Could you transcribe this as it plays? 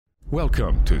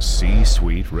Welcome to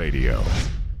C-Suite Radio.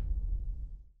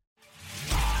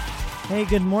 Hey,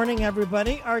 good morning,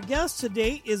 everybody. Our guest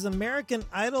today is American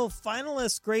Idol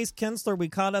finalist Grace Kinstler. We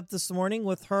caught up this morning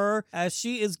with her as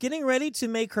she is getting ready to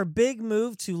make her big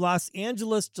move to Los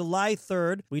Angeles July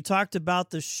 3rd. We talked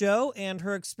about the show and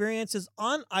her experiences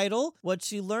on Idol, what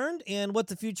she learned, and what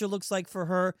the future looks like for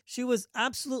her. She was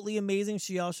absolutely amazing.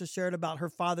 She also shared about her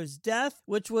father's death,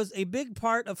 which was a big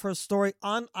part of her story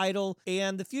on Idol,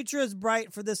 and the future is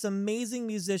bright for this amazing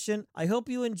musician. I hope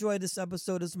you enjoyed this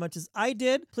episode as much as I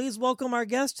did. Please welcome our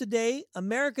guest today,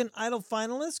 American Idol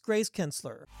finalist Grace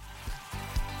Kinstler.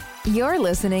 You're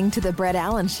listening to The Brett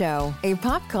Allen Show, a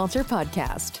pop culture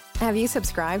podcast. Have you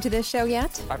subscribed to this show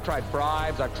yet? I've tried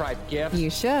bribes, I've tried gifts.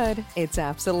 You should. It's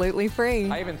absolutely free.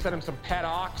 I even sent him some pet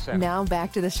oxen. Now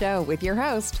back to the show with your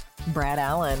host, Brett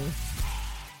Allen.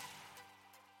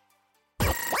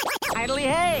 Idly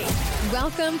hey!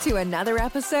 Welcome to another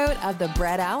episode of The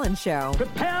Brett Allen Show,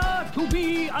 Prepare to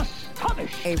be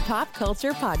astonished! a pop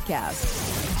culture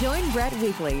podcast. Join Brett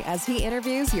weekly as he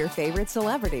interviews your favorite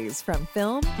celebrities from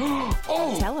film,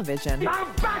 television,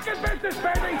 I'm back in business,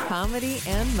 baby! comedy,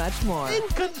 and much more.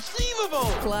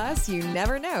 Inconceivable! Plus, you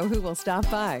never know who will stop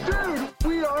by. Dude,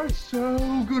 we are so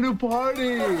gonna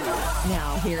party!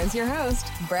 Now, here is your host,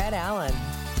 Brett Allen.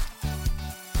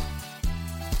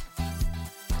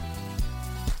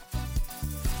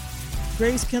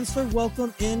 Grace Kinstler,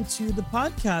 welcome into the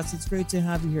podcast. It's great to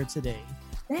have you here today.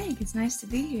 Thanks. It's nice to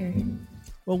be here.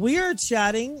 Well, we are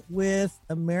chatting with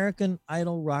American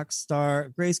Idol rock star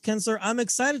Grace Kinstler. I'm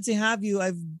excited to have you.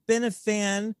 I've been a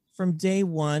fan from day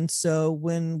one. So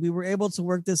when we were able to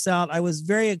work this out, I was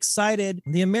very excited.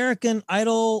 The American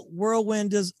Idol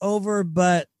whirlwind is over,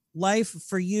 but life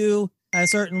for you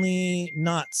has certainly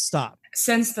not stopped.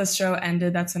 Since the show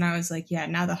ended, that's when I was like, yeah,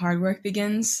 now the hard work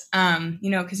begins.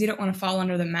 Because you don't want to fall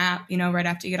under the map, right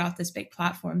after you get off this big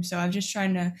platform. So I'm just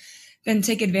trying to then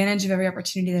take advantage of every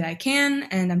opportunity that I can.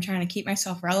 And I'm trying to keep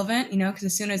myself relevant, because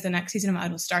as soon as the next season of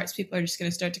Idol starts, people are just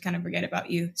going to start to kind of forget about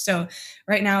you. So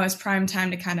right now is prime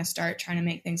time to kind of start trying to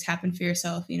make things happen for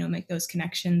yourself, make those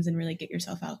connections and really get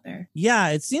yourself out there. Yeah,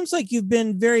 it seems like you've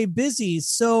been very busy.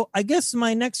 So I guess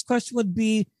my next question would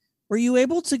be, were you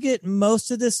able to get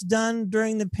most of this done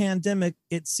during the pandemic?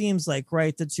 It seems like,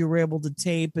 right, that you were able to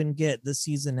tape and get the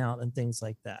season out and things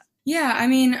like that. Yeah, I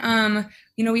mean,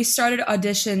 we started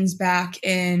auditions back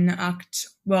in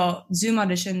Zoom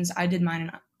auditions. I did mine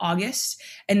in August,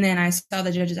 and then I saw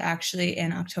the judges actually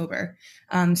in October.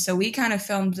 So we kind of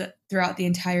filmed throughout the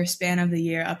entire span of the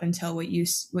year up until what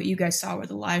you guys saw were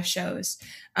the live shows.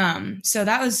 So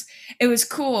it was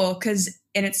cool because.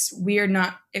 And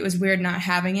it was weird not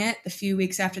having it the few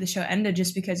weeks after the show ended,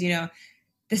 just because,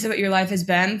 this is what your life has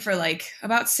been for like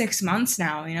about 6 months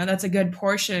now, that's a good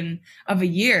portion of a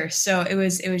year. So it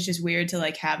was just weird to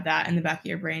like have that in the back of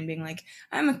your brain being like,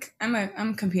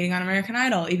 I'm competing on American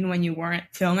Idol, even when you weren't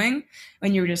filming,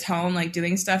 when you were just home, like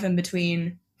doing stuff in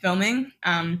between filming.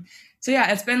 So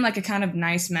yeah, it's been like a kind of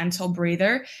nice mental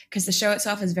breather because the show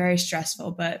itself is very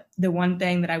stressful. But the one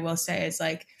thing that I will say is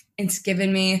like, it's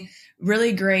given me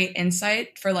really great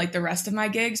insight for like the rest of my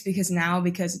gigs because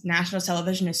national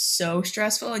television is so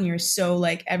stressful and you're so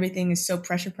like everything is so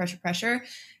pressure.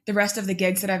 The rest of the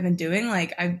gigs that I've been doing,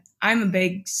 like I'm a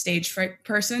big stage fright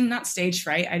person, not stage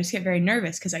fright. I just get very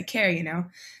nervous because I care,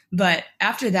 But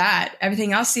after that,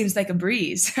 everything else seems like a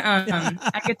breeze.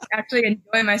 I get to actually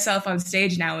enjoy myself on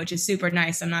stage now, which is super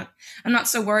nice. I'm not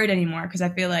so worried anymore because I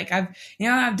feel like I've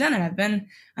done it. I've been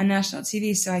on national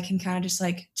TV, so I can kind of just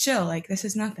like chill. Like this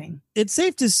is nothing. It's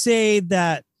safe to say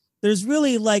that there's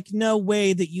really like no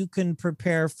way that you can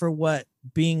prepare for what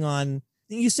being on,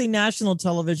 you say national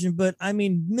television, but I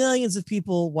mean, millions of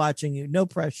people watching you, no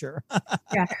pressure.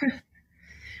 Yeah.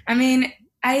 I mean,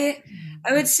 I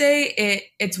would say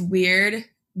it's weird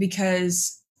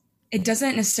because it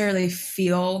doesn't necessarily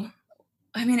feel,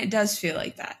 it does feel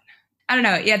like that. I don't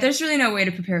know. Yeah, there's really no way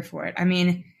to prepare for it. I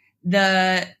mean,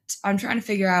 I'm trying to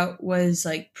figure out was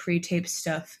like pre-tape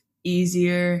stuff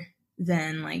easier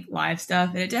than like live stuff.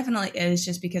 And it definitely is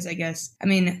just because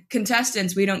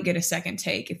contestants, we don't get a second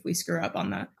take if we screw up on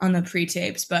the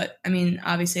pre-tapes. But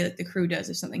obviously like the crew does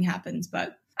if something happens,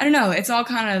 but I don't know. It's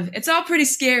all pretty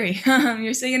scary.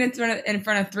 You're singing in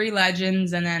front of 3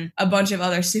 legends and then a bunch of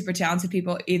other super talented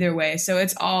people either way. So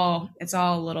it's all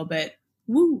a little bit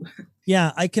woo.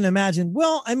 Yeah, I can imagine.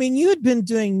 Well, you had been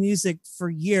doing music for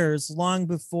years, long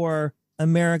before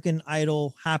American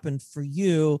Idol happened for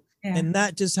you. Yeah. And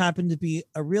that just happened to be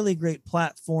a really great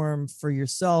platform for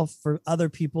yourself, for other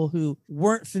people who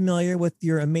weren't familiar with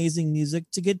your amazing music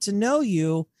to get to know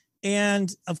you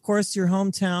And of course, your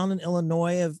hometown in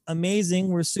Illinois of amazing.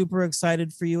 We're super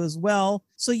excited for you as well.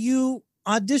 So you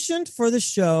auditioned for the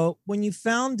show. When you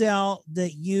found out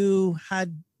that you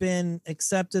had been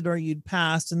accepted or you'd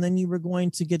passed, and then you were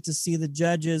going to get to see the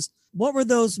judges, what were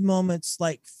those moments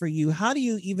like for you? How do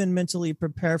you even mentally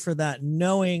prepare for that,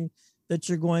 knowing that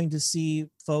you're going to see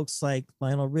folks like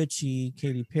Lionel Richie,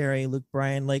 Katy Perry, Luke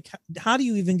Bryan? Like, how do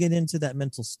you even get into that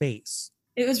mental space?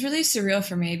 It was really surreal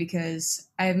for me because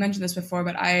I've mentioned this before,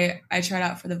 but I tried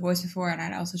out for The Voice before, and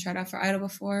I'd also tried out for Idol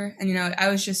before. And, I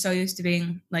was just so used to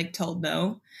being like told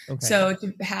no. Okay. So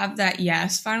to have that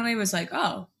yes finally was like,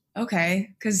 oh,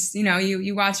 okay. Cause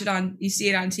you watch it you see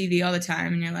it on TV all the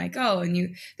time, and you're like, oh,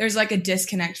 and there's like a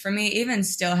disconnect for me, even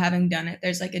still having done it.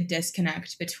 There's like a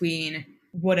disconnect between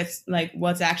what it's like,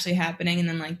 what's actually happening, and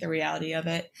then like the reality of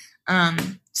it.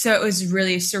 So it was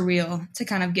really surreal to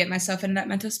kind of get myself into that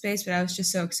mental space, but I was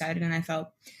just so excited, and I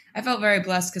felt very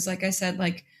blessed because, like I said,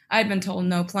 like I'd been told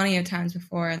no plenty of times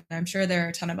before, and I'm sure there are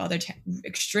a ton of other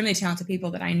extremely talented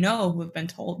people that I know who have been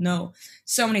told no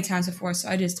so many times before. So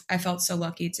I felt so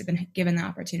lucky to have been given the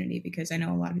opportunity, because I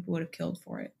know a lot of people would have killed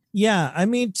for it. Yeah, I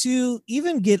mean, to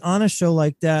even get on a show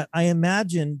like that, I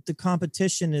imagine the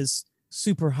competition is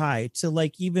super high to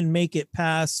like even make it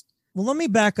past. Well, let me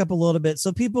back up a little bit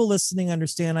so people listening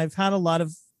understand. I've had a lot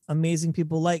of amazing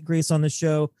people like Grace on the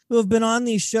show who have been on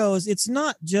these shows. It's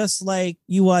not just like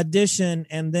you audition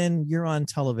and then you're on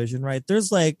television, right? There's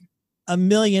like a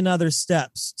million other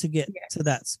steps to get to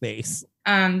that space.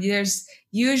 There's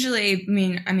usually,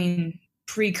 I mean,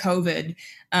 pre-COVID,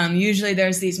 usually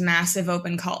there's these massive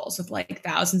open calls with like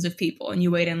thousands of people, and you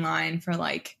wait in line for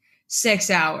like 6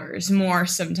 hours, more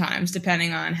sometimes,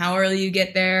 depending on how early you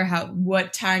get there,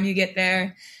 what time you get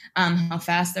there, how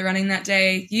fast they're running that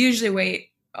day. You usually wait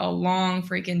a long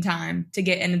freaking time to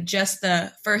get into just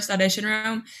the first audition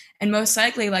room. And most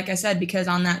likely, like I said, because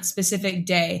on that specific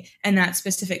day and that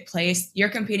specific place, you're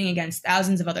competing against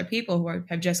thousands of other people who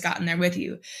have just gotten there with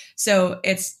you. So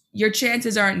your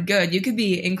chances aren't good. You could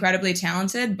be incredibly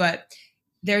talented, but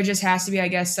there just has to be, I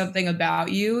guess, something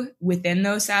about you within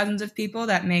those thousands of people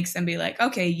that makes them be like,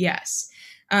 okay, yes.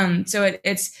 So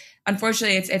it's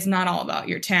unfortunately, it's not all about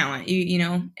your talent,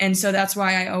 and so that's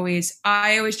why I always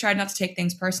tried not to take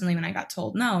things personally when I got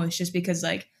told no. It's just because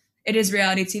like it is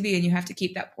reality TV, and you have to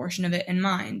keep that portion of it in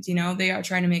mind. They are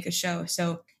trying to make a show.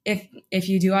 So if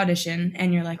you do audition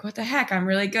and you're like, what the heck, I'm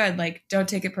really good, like don't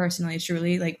take it personally.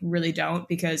 Truly, like really don't,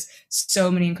 because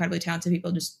so many incredibly talented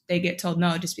people they get told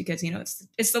no just because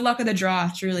it's the luck of the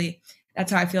draw. Truly,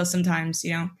 that's how I feel sometimes.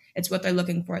 It's what they're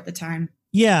looking for at the time.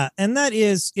 Yeah, and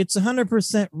it's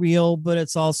 100% real, but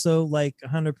it's also like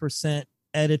 100%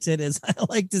 edited, as I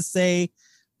like to say.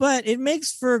 But it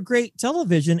makes for great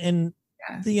television, and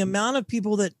the amount of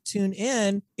people that tune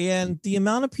in and the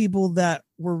amount of people that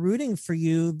were rooting for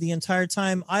you the entire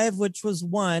time, which was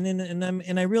one,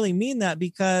 and I really mean that,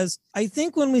 because I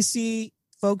think when we see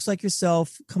folks like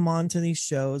yourself come on to these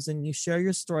shows and you share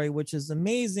your story, which is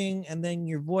amazing, and then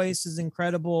your voice is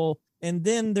incredible. And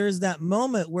then there's that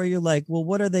moment where you're like, well,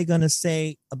 what are they going to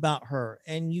say about her?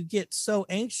 And you get so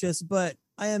anxious, but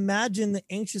I imagine the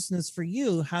anxiousness for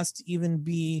you has to even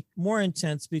be more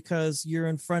intense because you're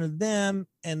in front of them.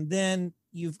 And then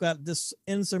you've got this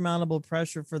insurmountable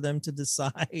pressure for them to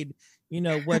decide,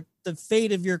 what the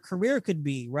fate of your career could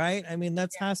be. Right. I mean,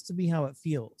 that has to be how it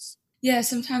feels. Yeah,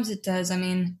 sometimes it does. I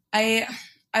mean, I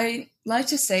like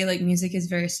to say like music is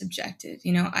very subjective.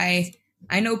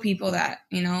 I know people that,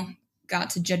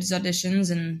 got to judges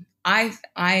auditions, and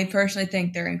I personally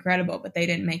think they're incredible, but they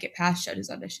didn't make it past judges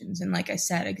auditions. And like I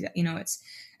said,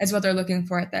 it's what they're looking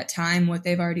for at that time, what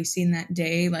they've already seen that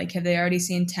day. Like, have they already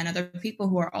seen 10 other people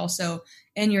who are also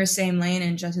in your same lane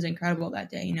and just as incredible that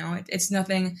day? It's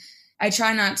nothing. I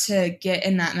try not to get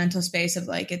in that mental space of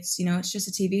like, it's just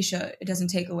a TV show. It doesn't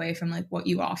take away from like what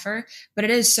you offer, but it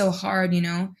is so hard,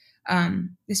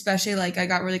 especially like I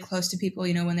got really close to people,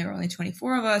 when there were only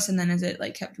 24 of us. And then as it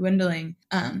like kept dwindling,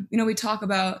 we talk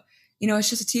about, it's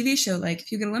just a TV show. Like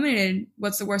if you get eliminated,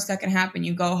 what's the worst that can happen?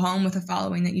 You go home with a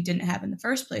following that you didn't have in the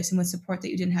first place and with support that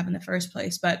you didn't have in the first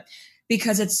place. But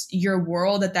because it's your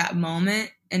world at that moment,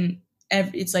 and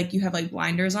it's like you have like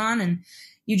blinders on and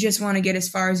you just want to get as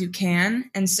far as you can.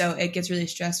 And so it gets really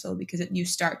stressful because you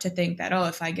start to think that, oh,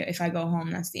 if I go home,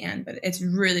 that's the end. But it's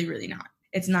really, really not.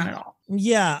 It's not at all.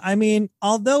 Yeah. I mean,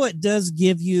 although it does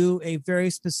give you a very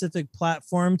specific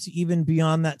platform to even be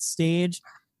on that stage,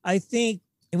 I think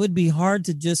it would be hard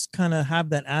to just kind of have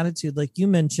that attitude. Like you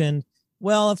mentioned,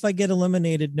 well, if I get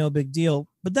eliminated, no big deal.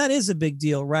 But that is a big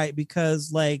deal, right?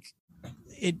 Because like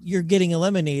you're getting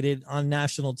eliminated on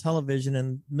national television,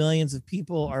 and millions of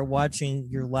people are watching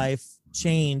your life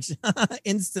change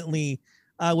instantly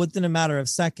within a matter of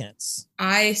seconds.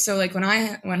 So like when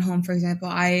I went home, for example,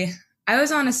 I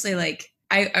was honestly like,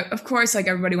 I of course, like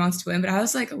everybody wants to win, but I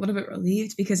was like a little bit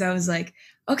relieved because I was like,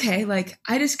 okay, like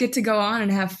I just get to go on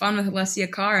and have fun with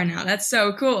Alessia Cara now. That's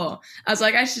so cool. I was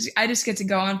like, I just get to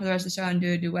go on for the rest of the show and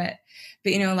do a duet.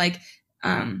 But like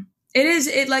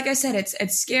like I said,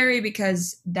 it's scary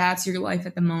because that's your life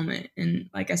at the moment. And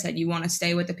like I said, you want to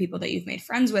stay with the people that you've made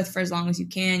friends with for as long as you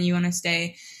can. You want to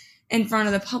stay in front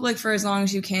of the public for as long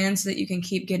as you can so that you can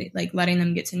keep letting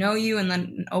them get to know you and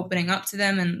then opening up to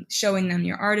them and showing them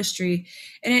your artistry.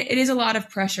 And it is a lot of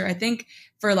pressure. I think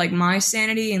for like my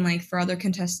sanity and like for other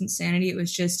contestants' sanity, it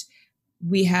was just,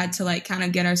 we had to like kind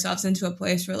of get ourselves into a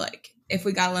place where like, if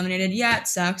we got eliminated, yeah, it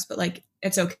sucks, but like,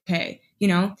 it's okay.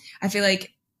 I feel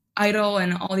like Idol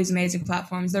and all these amazing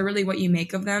platforms, they're really what you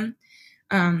make of them.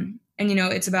 And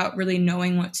it's about really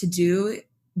knowing what to do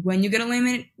when you get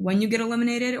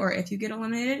eliminated or if you get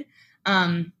eliminated.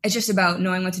 It's just about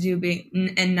knowing what to do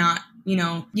and not,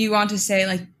 you want to say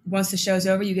like, once the show's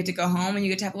over, you get to go home and you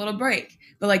get to have a little break.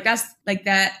 But like, that's like,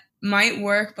 that might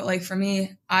work. But like for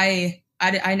me, I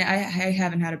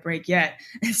haven't had a break yet.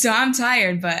 And so I'm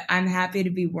tired, but I'm happy to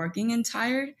be working and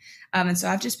tired. And so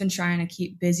I've just been trying to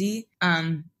keep busy,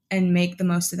 and make the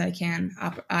most that I can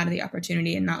out of the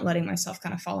opportunity and not letting myself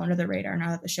kind of fall under the radar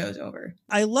now that the show's over.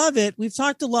 I love it. We've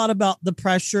talked a lot about the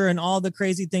pressure and all the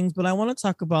crazy things, but I want to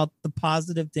talk about the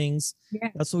positive things. Yeah.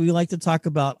 That's what we like to talk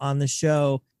about on the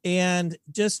show. And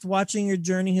just watching your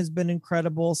journey has been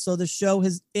incredible. So the show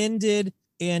has ended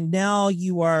and now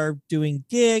you are doing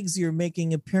gigs, you're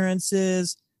making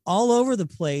appearances all over the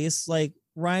place. Like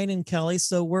Ryan and Kelly.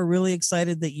 So we're really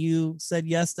excited that you said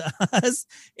yes to us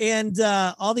and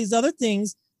all these other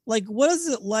things. Like, what is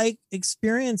it like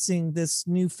experiencing this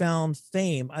newfound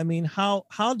fame? I mean, how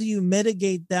do you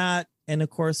mitigate that? And of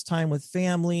course, time with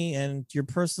family and your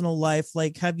personal life.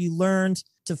 Like, have you learned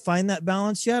to find that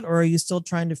balance yet? Or are you still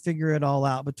trying to figure it all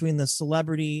out between the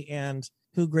celebrity and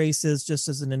who Grace is just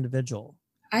as an individual?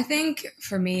 I think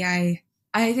for me, I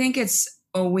think it's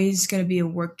always going to be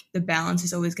the balance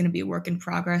is always going to be a work in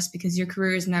progress because your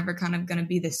career is never kind of going to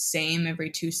be the same every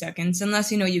 2 seconds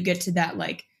unless, you get to that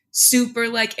like super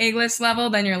like A-list level,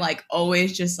 then you're like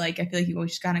always just like, I feel like you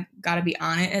always just kind of got to be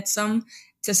on it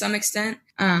to some extent.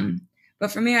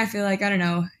 But for me, I feel like, I don't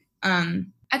know.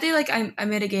 I feel like I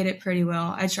mitigate it pretty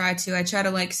well. I try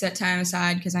to like set time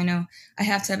aside because I know I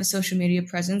have to have a social media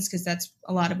presence because that's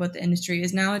a lot of what the industry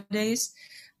is nowadays.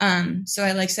 So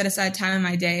I like set aside time in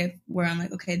my day where I'm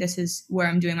like, okay, this is where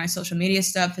I'm doing my social media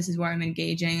stuff. This is where I'm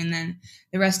engaging. And then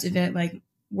the rest of it, like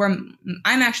I'm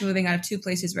actually moving out of 2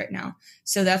 places right now.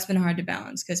 So that's been hard to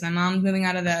balance because my mom's moving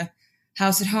out of the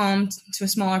house at home to a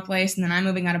smaller place. And then I'm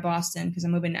moving out of Boston because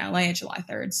I'm moving to LA at July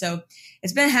 3rd. So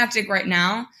it's been hectic right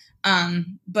now.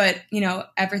 But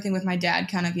everything with my dad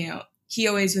kind of, he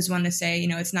always was one to say,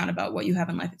 it's not about what you have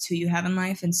in life, it's who you have in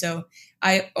life. And so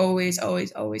I always,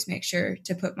 always, always make sure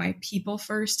to put my people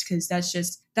first because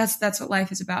that's what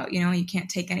life is about. You can't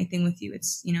take anything with you.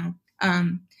 It's,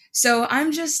 so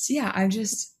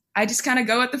I just kind of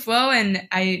go with the flow and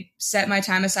I set my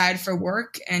time aside for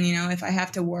work. And, if I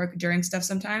have to work during stuff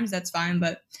sometimes, that's fine.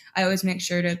 But I always make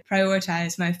sure to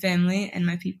prioritize my family and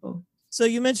my people. So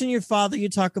you mentioned your father, you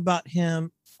talk about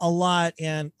him a lot.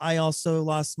 And I also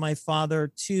lost my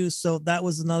father too. So that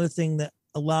was another thing that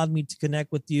allowed me to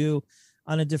connect with you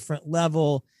on a different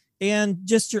level. And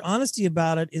just your honesty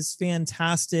about it is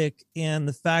fantastic. And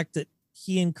the fact that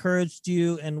he encouraged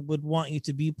you and would want you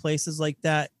to be places like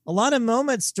that. A lot of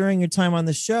moments during your time on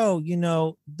the show,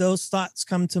 those thoughts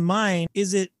come to mind.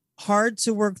 Is it hard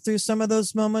to work through some of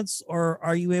those moments, or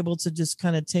are you able to just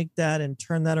kind of take that and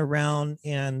turn that around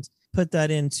and put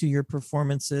that into your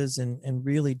performances and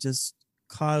really just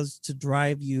cause to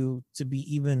drive you to be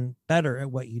even better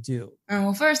at what you do?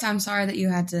 Well, first, I'm sorry that you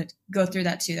had to go through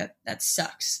that too. That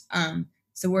sucks.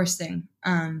 It's the worst thing.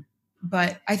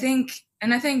 But I think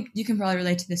you can probably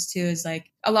relate to this too, is like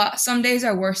some days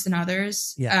are worse than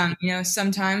others. Yeah.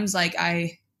 Sometimes like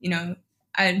I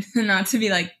not to be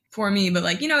like poor me, but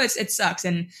like, it sucks.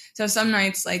 And so some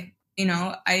nights like,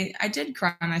 I did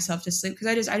cry myself to sleep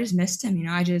because I just missed him.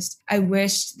 I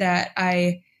wished that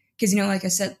because, like I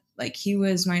said, like he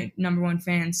was my number one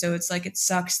fan. So it's like, it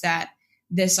sucks that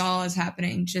this all is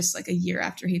happening just like a year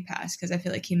after he passed, because I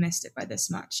feel like he missed it by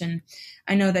this much. And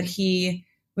I know that he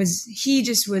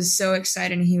just was so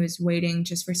excited and he was waiting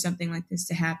just for something like this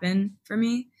to happen for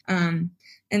me.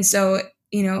 And so,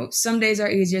 some days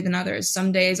are easier than others.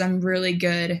 Some days I'm really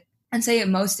good I'd say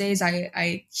most days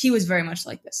he was very much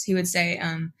like this. He would say,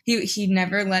 he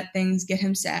never let things get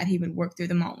him sad. He would work through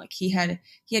them all. Like he had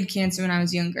cancer when I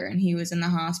was younger and he was in the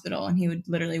hospital and he would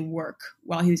literally work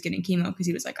while he was getting chemo because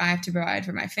he was like, I have to provide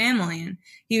for my family. And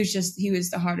he was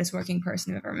the hardest working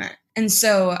person I've ever met. And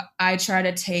so I try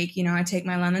to take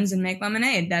my lemons and make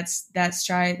lemonade. That's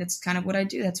kind of what I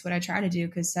do. That's what I try to do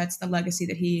because that's the legacy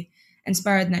that he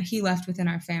inspired and that he left within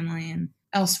our family and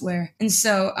elsewhere. And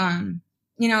so,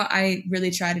 I really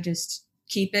try to just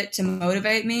keep it to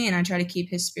motivate me and I try to keep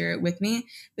his spirit with me.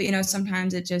 But,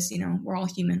 sometimes it just, we're all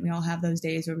human. We all have those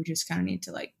days where we just kind of need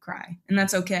to like cry and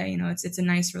that's okay. It's a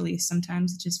nice release.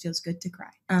 Sometimes it just feels good to cry.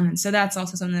 And so that's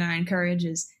also something that I encourage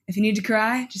is if you need to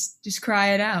cry, just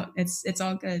cry it out. It's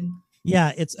all good.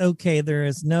 Yeah, it's okay. There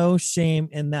is no shame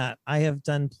in that. I have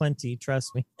done plenty,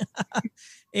 trust me.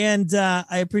 And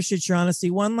I appreciate your honesty.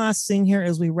 One last thing here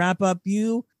as we wrap up.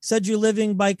 You said you're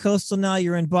living bi-coastal now.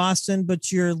 You're in Boston,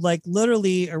 but you're like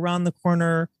literally around the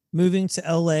corner moving to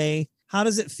LA. How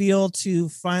does it feel to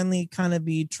finally kind of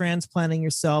be transplanting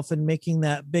yourself and making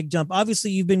that big jump? Obviously,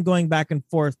 you've been going back and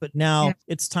forth, but now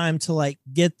it's time to like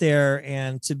get there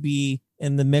and to be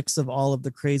in the mix of all of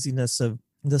the craziness of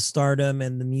the stardom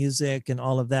and the music and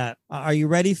all of that. Are you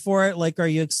ready for it? Like, are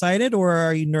you excited or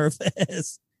are you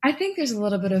nervous? I think there's a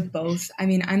little bit of both. I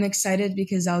mean, I'm excited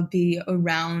because I'll be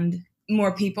around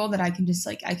more people that I can just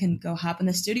I can go hop in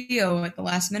the studio at the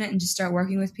last minute and just start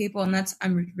working with people. And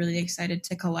I'm really excited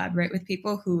to collaborate with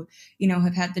people who,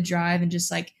 have had the drive and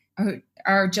just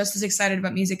are just as excited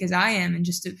about music as I am and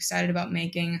just excited about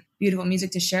making beautiful music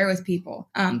to share with people.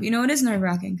 It is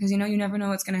nerve-wracking because, you never know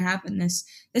what's going to happen. This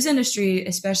industry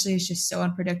especially is just so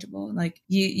unpredictable. Like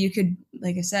you could,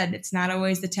 like I said, it's not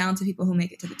always the talented people who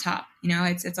make it to the top.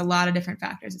 It's a lot of different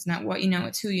factors. It's not what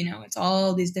it's who it's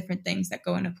all these different things that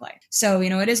go into play. So,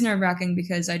 it is nerve-wracking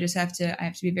because I have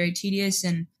to be very tedious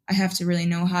and I have to really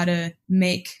know how to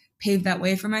pave that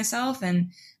way for myself.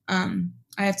 And,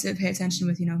 I have to pay attention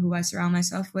with, who I surround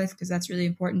myself with because that's really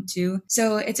important too.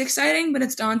 So it's exciting, but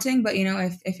it's daunting. But,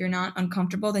 if you're not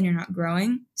uncomfortable, then you're not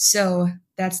growing. So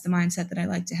that's the mindset that I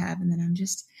like to have. And then I'm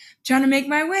just trying to make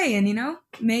my way and,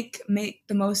 make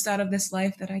the most out of this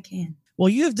life that I can. Well,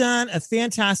 you've done a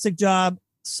fantastic job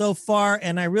so far.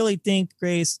 And I really think,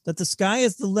 Grace, that the sky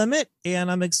is the limit.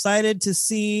 And I'm excited to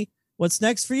see what's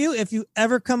next for you. If you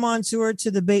ever come on tour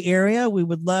to the Bay Area, we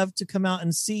would love to come out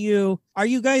and see you. Are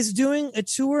you guys doing a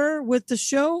tour with the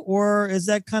show or is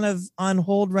that kind of on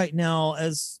hold right now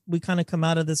as we kind of come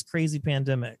out of this crazy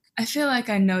pandemic? I feel like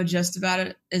I know just about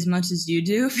it as much as you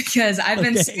do because I've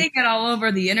been seeing it all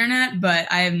over the internet, but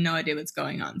I have no idea what's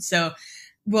going on. So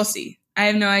we'll see. I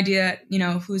have no idea,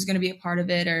 who's going to be a part of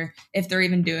it or if they're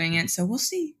even doing it. So we'll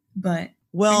see. But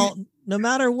no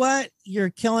matter what, you're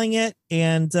killing it.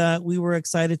 And we were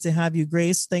excited to have you,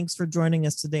 Grace. Thanks for joining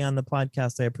us today on the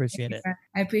podcast. I appreciate it.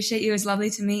 I appreciate you. It was lovely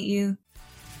to meet you.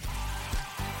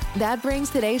 That brings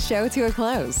today's show to a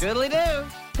close. Goodly do.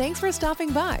 Thanks for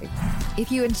stopping by.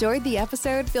 If you enjoyed the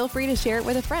episode, feel free to share it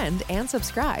with a friend and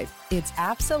subscribe. It's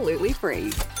absolutely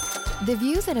free. The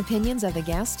views and opinions of the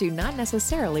guests do not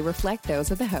necessarily reflect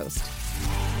those of the host.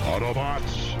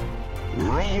 Autobots,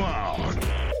 roll out.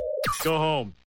 Go home.